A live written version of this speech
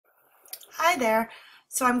Hi there.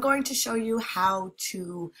 So I'm going to show you how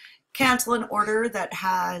to cancel an order that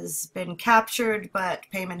has been captured but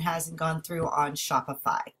payment hasn't gone through on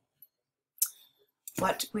Shopify.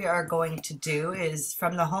 What we are going to do is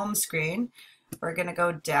from the home screen, we're going to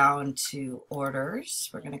go down to orders.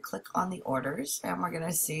 We're going to click on the orders and we're going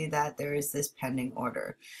to see that there is this pending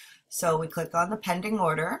order. So we click on the pending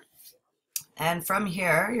order, and from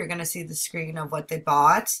here you're going to see the screen of what they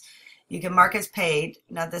bought. You can mark as paid.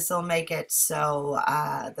 Now this will make it so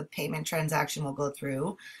the payment transaction will go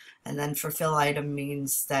through, and then fulfill item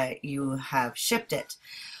means that you have shipped it.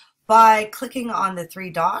 By clicking on the three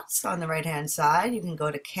dots on the right hand side, you can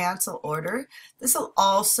go to cancel order. This will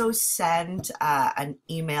also send an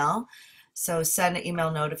email. So send an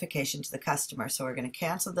email notification to the customer. So we're going to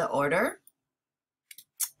cancel the order,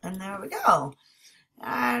 and there we go.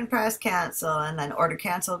 And press cancel, and then order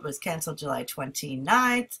canceled was canceled July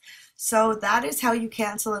 29th. So that is how you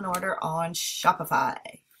cancel an order on Shopify.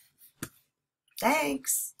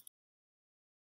 Thanks.